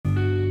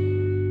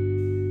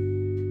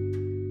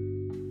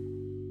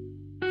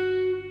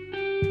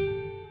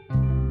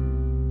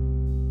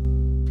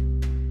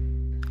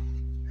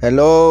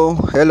Hello.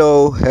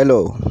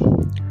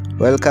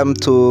 Welcome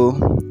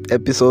to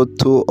episode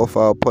 2 of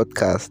our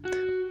podcast.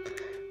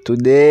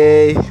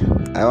 Today,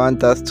 I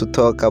want us to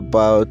talk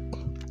about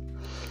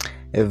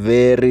a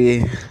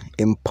very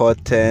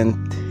important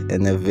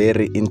and a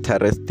very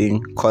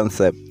interesting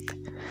concept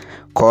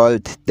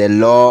called the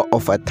law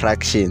of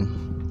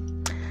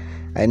attraction.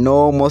 I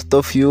know most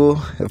of you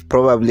have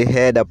probably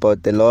heard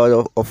about the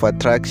law of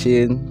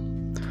attraction,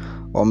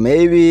 or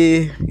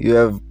maybe you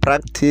have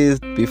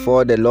practiced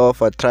before the law of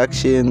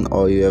attraction,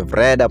 or you have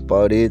read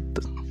about it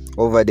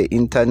over the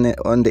internet,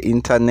 on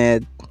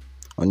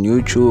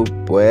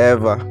YouTube,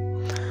 wherever.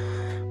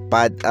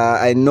 But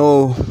I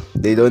know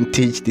they don't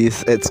teach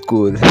this at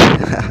school.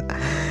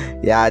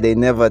 They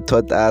never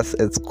taught us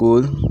at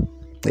school.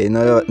 They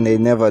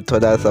never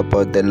taught us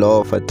about the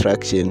law of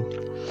attraction.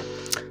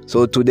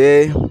 So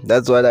today,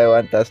 that's what I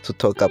want us to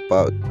talk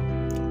about: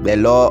 the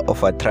law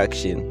of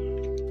attraction.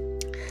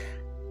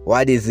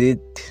 What is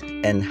it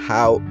and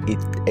how it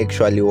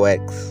actually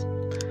works?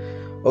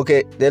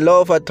 Okay, the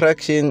law of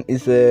attraction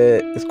is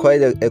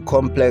quite a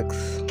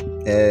complex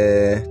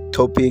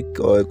topic,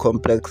 or a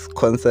complex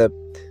concept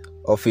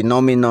or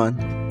phenomenon,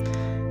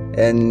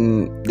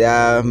 and there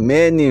are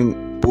many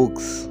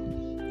books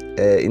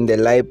in the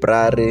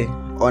library,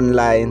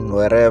 online,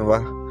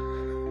 wherever.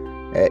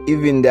 There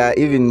are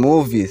even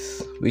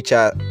movies which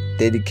are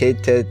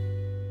dedicated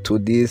to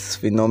this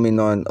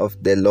phenomenon of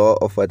the law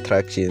of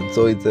attraction.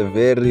 So it's a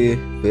very,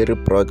 very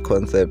broad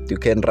concept. You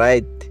can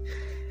write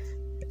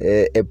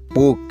a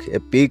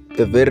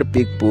very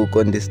big book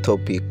on this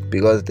topic,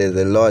 because there's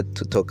a lot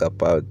to talk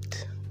about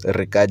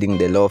regarding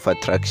the law of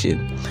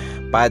attraction.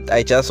 But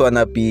I just want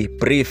to be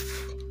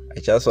brief.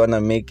 I just want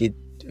to make it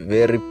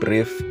very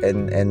brief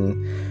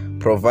and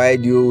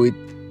provide you with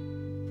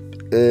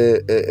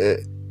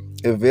a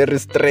very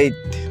straight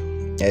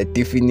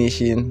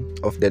definition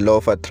of the law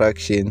of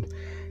attraction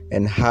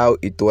and how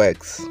it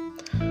works.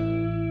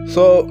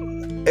 So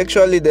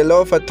actually, the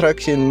law of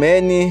attraction,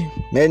 many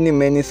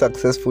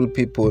successful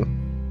people,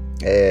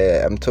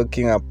 I'm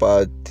talking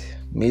about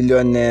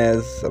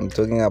millionaires, I'm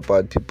talking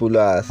about people who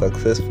are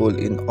successful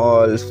in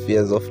all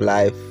spheres of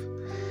life,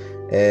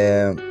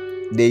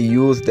 they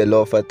use the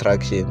law of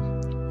attraction.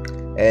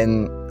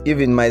 And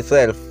even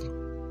myself,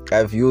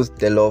 I've used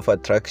the law of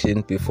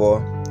attraction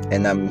before,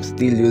 and I'm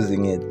still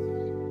using it.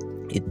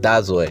 It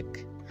does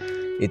work.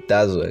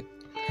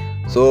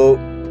 So,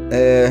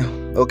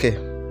 okay.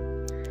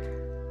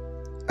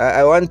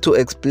 I want to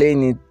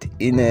explain it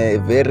in a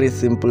very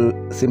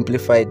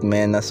simplified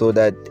manner, so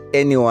that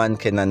anyone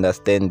can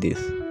understand this.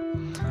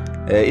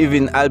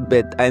 Even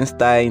Albert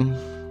Einstein,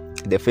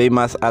 the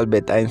famous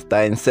Albert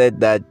Einstein,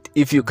 said that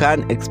if you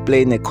can't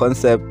explain a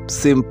concept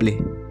simply,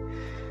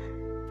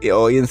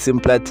 or in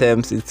simpler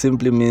terms, it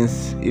simply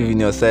means even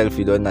yourself,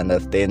 you don't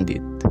understand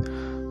it.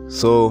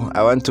 So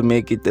I want to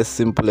make it as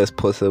simple as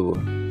possible,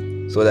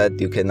 so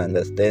that you can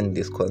understand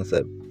this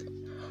concept.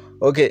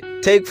 Okay,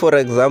 take for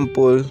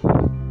example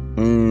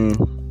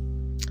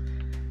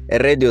a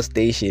radio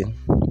station.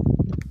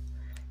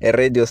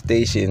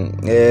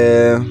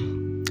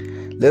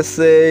 Let's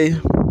say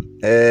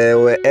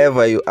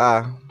wherever you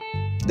are,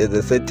 there's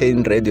a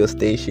certain radio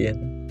station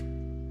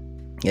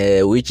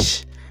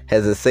which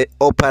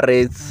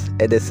operates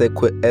at a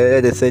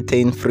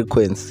certain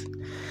frequency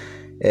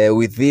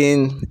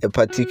within a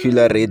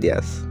particular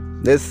radius.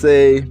 Let's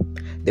say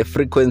the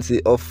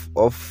frequency of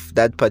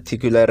that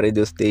particular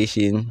radio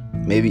station,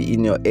 maybe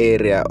in your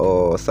area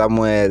or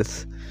somewhere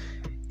else,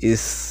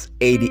 is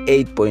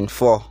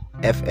 88.4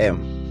 FM.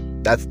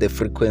 That's the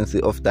frequency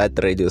of that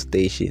radio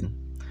station.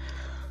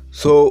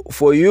 So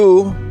for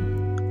you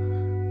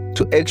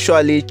to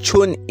actually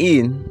tune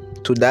in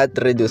to that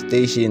radio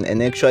station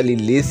and actually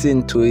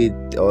listen to it,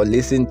 or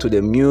listen to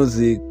the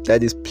music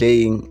that is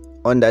playing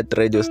on that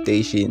radio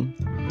station,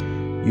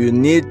 you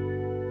need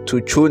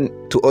to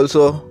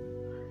also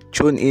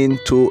tune in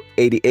to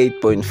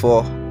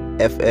 88.4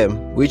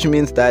 FM, which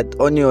means that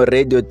on your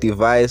radio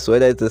device,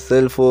 whether it's a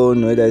cell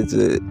phone, whether it's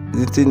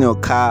in your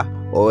car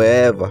or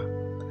wherever,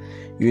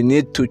 you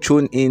need to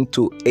tune in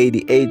to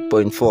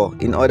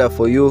 88.4 in order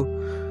for you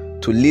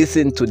to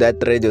listen to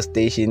that radio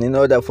station, in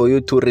order for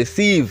you to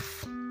receive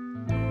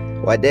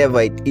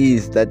whatever it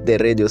is that the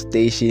radio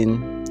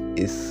station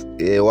is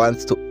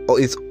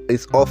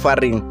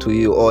offering to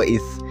you, or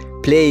is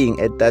playing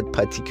at that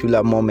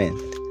particular moment.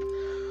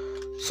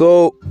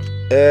 So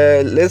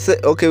let's say,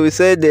 okay, we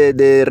said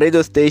the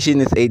radio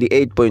station is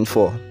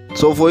 88.4.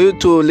 So for you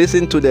to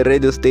listen to the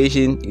radio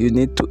station, you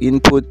need to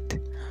input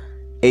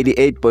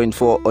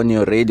 88.4 on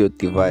your radio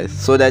device,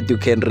 so that you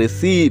can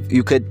receive,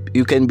 you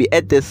can be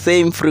at the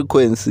same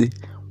frequency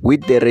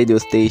with the radio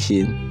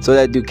station, so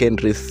that you can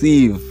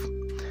receive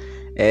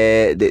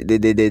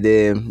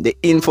the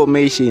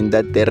information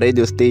that the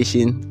radio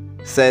station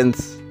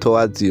sends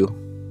towards you.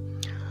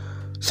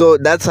 So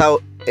that's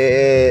how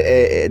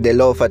the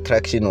law of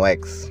attraction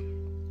works.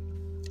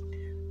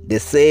 The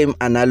same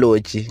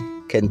analogy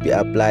can be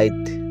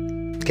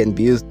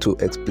used to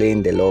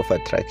explain the law of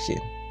attraction,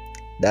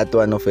 that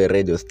one of a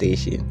radio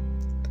station.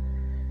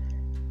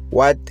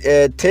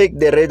 Take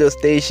the radio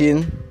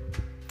station.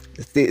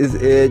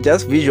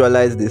 Just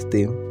visualize this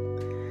thing.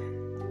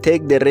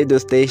 Take the radio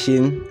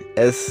station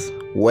as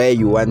where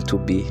you want to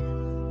be.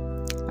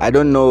 I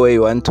don't know where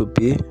you want to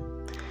be.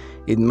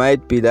 It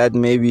might be that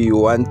maybe you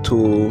want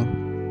to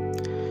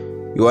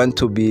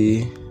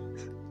be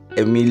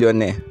a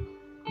millionaire.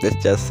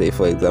 Let's just say,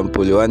 for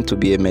example, you want to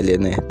be a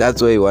millionaire.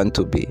 That's where you want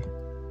to be.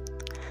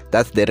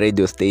 That's the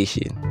radio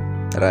station,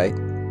 right?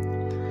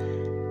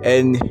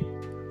 And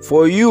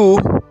for you,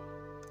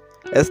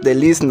 as the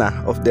listener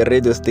of the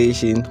radio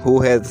station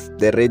who has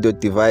the radio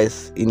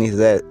device in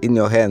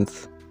your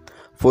hands,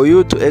 for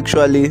you to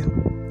actually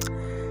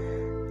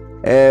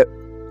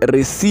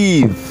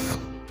receive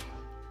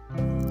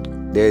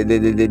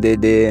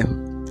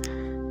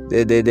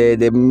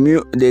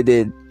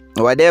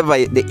whatever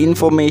the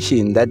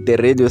information that the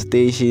radio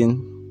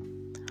station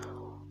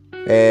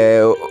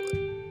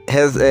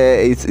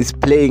is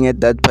playing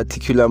at that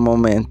particular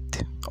moment,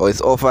 or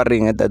is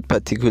offering at that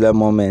particular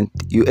moment,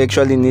 you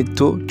actually need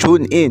to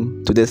tune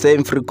in to the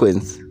same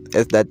frequency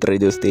as that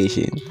radio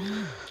station.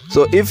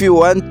 So if you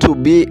want to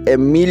be a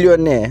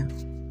millionaire,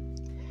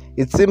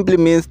 it simply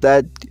means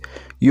that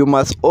you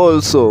must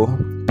also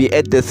be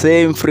at the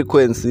same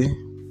frequency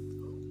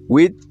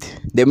with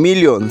the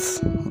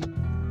millions,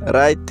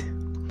 right?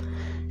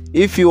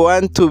 If you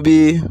want to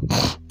be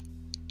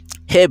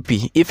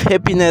happy, if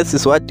happiness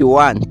is what you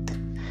want,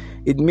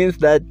 it means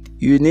that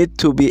you need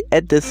to be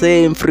at the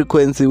same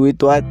frequency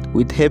with what?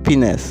 With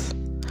happiness.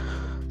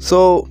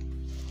 So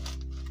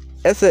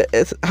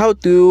how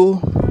do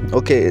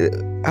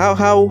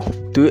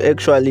you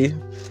actually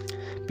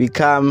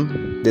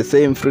become the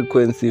same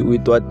frequency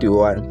with what you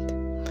want?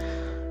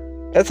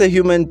 As a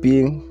human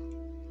being,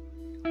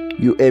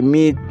 you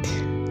emit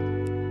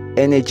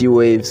energy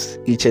waves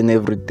each and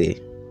every day.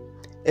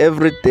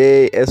 Every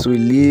day, as we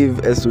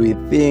live, as we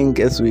think,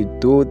 as we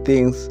do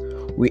things,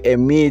 we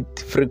emit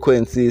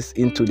frequencies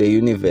into the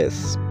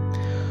universe.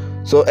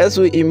 So as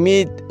we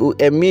emit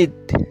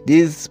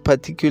these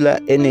particular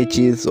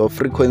energies or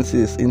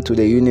frequencies into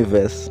the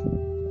universe,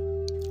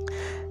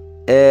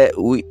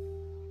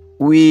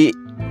 we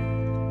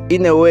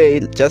in a way,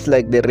 just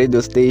like the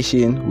radio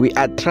station, we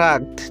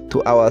attract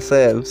to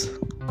ourselves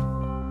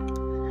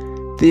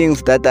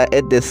things that are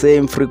at the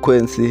same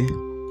frequency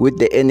with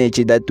the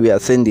energy that we are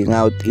sending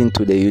out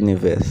into the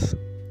universe.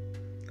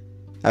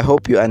 I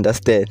hope you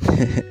understand.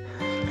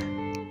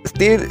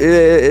 Still,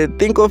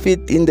 think of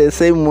it in the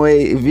same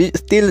way.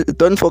 Still,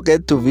 don't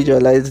forget to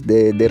visualize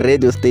the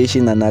radio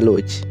station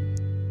analogy.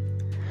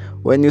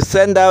 When you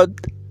send out,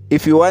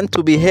 if you want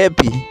to be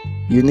happy,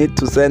 you need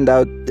to send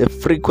out the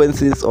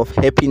frequencies of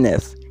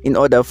happiness in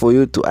order for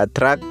you to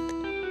attract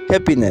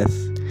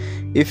happiness.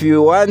 If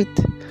you want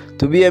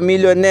to be a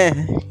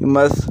millionaire, you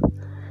must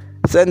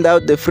send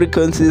out the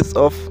frequencies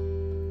of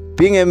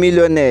being a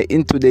millionaire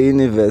into the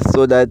universe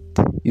so that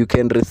you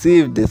can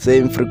receive the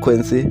same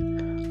frequency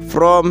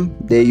from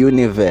the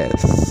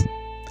universe.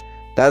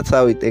 That's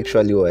how it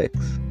actually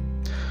works.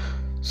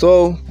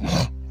 So,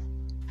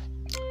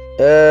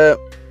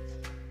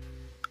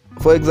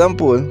 for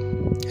example,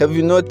 have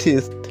you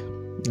noticed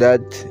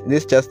that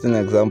this is just an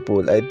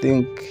example? I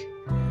think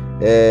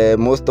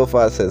most of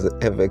us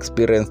have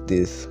experienced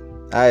this.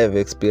 I have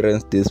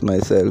experienced this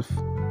myself.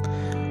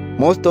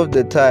 Most of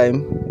the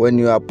time, when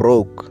you are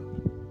broke,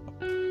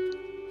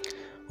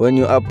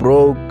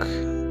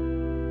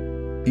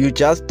 you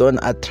just don't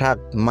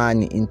attract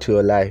money into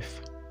your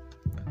life.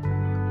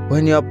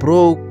 When you are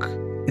broke,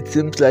 it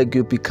seems like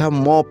you become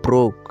more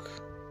broke.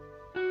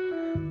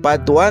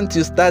 But once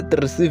you start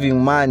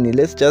receiving money,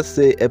 let's just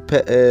say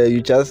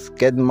you just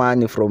get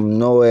money from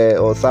nowhere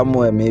or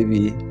somewhere,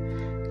 maybe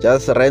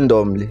just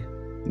randomly.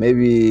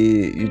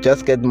 Maybe you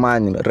just get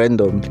money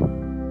randomly,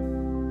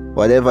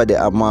 whatever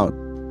the amount.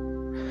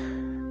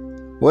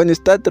 When you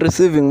start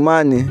receiving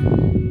money,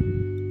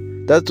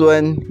 that's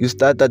when you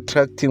start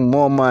attracting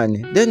more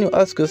money. Then you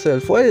ask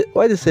yourself,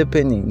 what is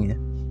happening here?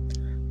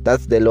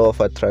 That's the law of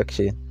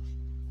attraction.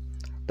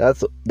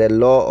 That's the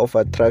law of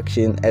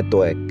attraction at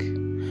work.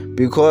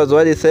 Because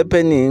what is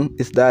happening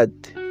is that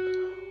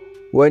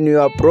when you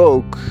are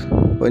broke,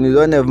 when you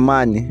don't have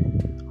money,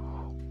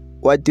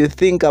 what you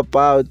think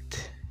about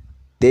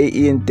day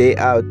in, day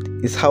out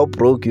is how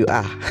broke you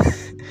are.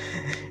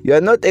 You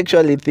are not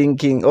actually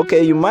thinking,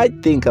 okay, you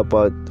might think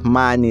about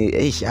money.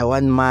 I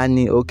want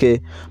money,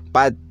 okay.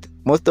 But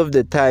most of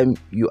the time,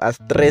 you are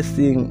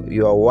stressing,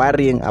 you are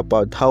worrying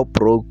about how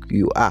broke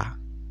you are.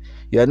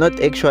 You are not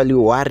actually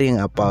worrying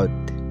about,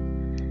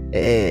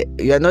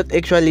 you are not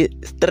actually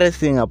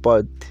stressing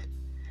about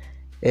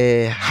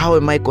how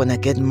am I gonna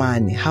get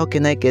money? How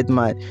can I get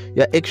money?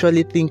 You are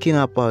actually thinking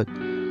about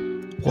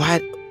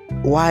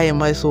why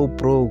am I so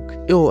broke?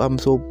 I'm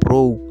so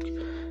broke.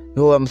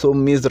 I'm so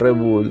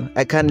miserable.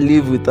 I can't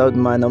live without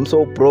money. I'm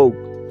so broke.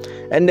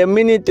 And the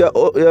minute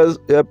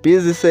you're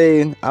busy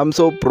saying, I'm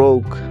so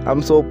broke,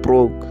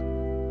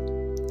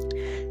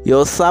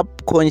 your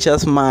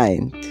subconscious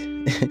mind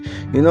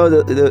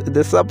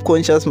The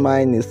subconscious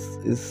mind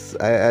is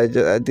I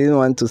didn't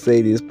want to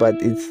say this, but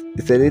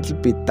it's a little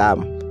bit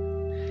dumb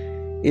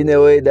in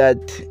a way that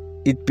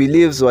it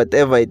believes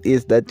whatever it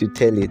is that you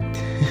tell it.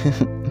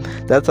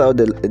 That's how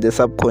the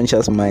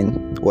subconscious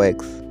mind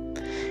works.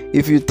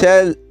 If you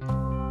tell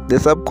the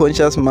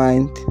subconscious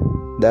mind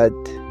that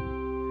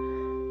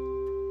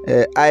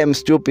I am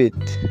stupid,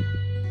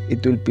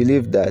 it will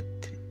believe that.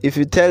 If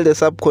you tell the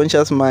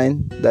subconscious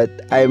mind that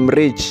I am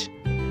rich,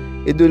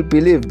 it will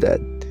believe that.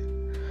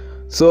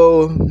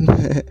 So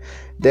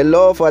the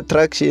law of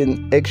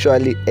attraction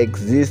actually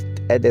exists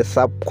at a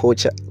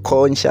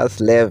subconscious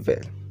level.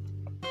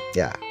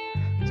 Yeah.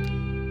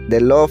 The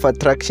law of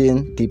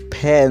attraction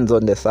depends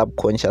on the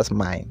subconscious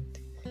mind.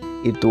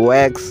 It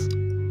works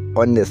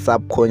on the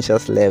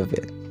subconscious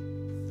level.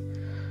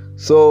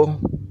 So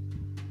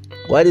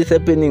what is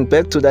happening?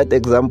 Back to that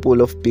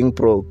example of being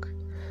broke.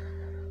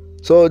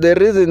 So the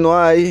reason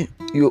why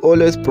you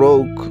always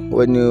broke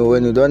when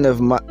you don't have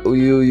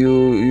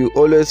you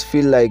always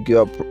feel like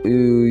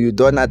you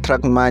don't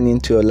attract money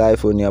into your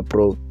life when you're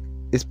broke.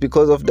 It's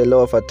because of the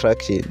law of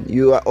attraction.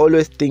 You are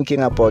always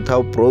thinking about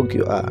how broke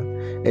you are,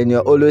 and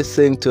you're always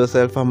saying to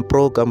yourself, I'm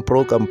broke.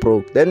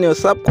 Then your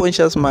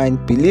subconscious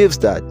mind believes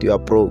that you are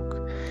broke,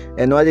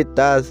 and what it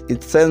does,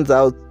 it sends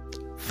out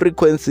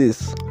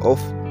frequencies of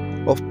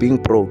being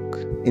broke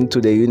into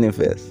the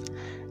universe.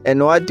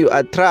 And what you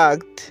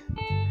attract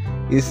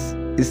is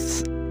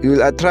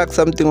you'll attract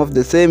something of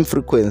the same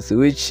frequency,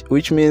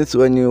 which means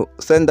when you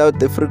send out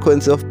the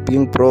frequency of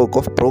being broke,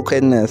 of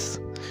brokenness,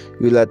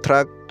 you'll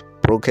attract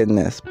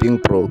brokenness, being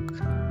broke.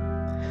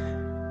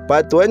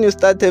 But when you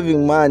start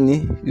having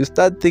money, you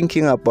start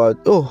thinking about,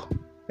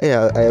 I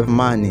have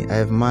money.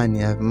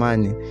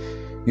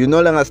 You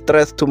no longer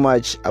stress too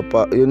much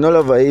about, you no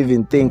longer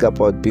even think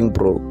about being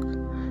broke.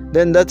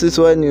 Then that is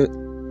when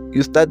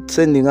you start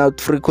sending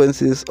out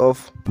frequencies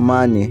of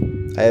money.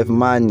 I have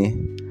money.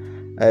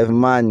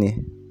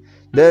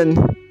 Then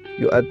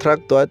you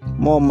attract what?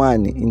 More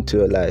money into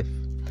your life.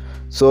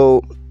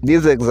 So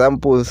these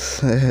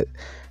examples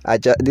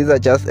these are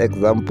just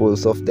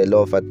examples of the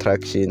law of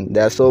attraction.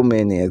 There are so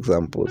many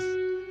examples.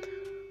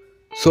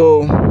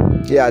 So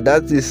yeah,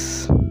 that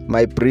is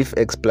my brief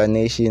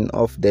explanation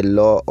of the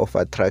law of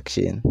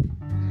attraction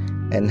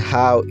and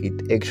how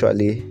it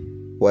actually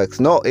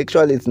works. No,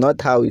 actually it's not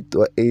how it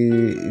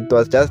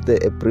was just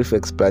a brief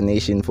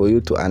explanation for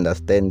you to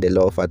understand the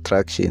law of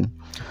attraction.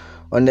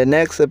 On the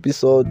next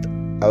episode,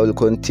 I will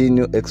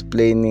continue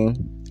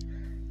explaining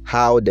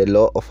how the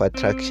law of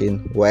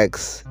attraction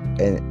works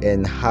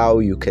and how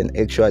you can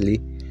actually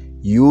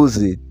use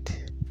it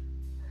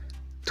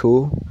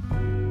to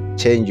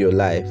change your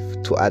life,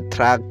 to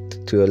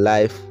attract to your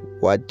life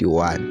what you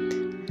want.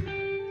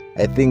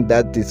 I think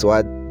that is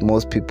what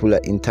most people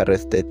are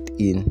interested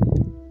in,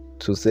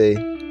 to say,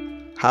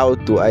 how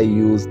do I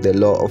use the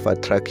law of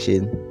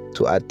attraction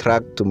to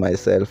attract to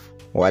myself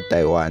what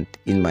I want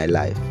in my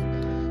life?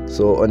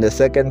 So on the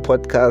second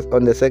podcast,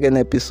 on the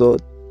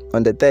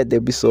third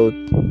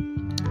episode,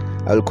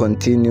 I'll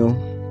continue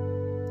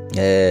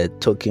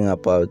talking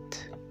about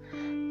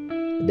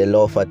the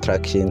law of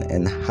attraction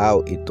and how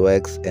it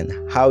works and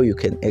how you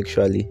can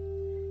actually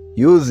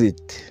use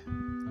it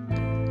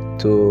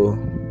to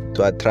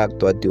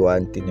attract what you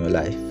want in your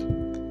life.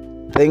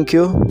 Thank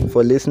you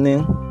for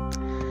listening.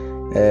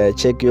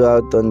 Check you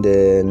out on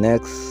the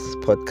next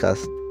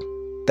podcast.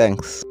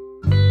 Thanks.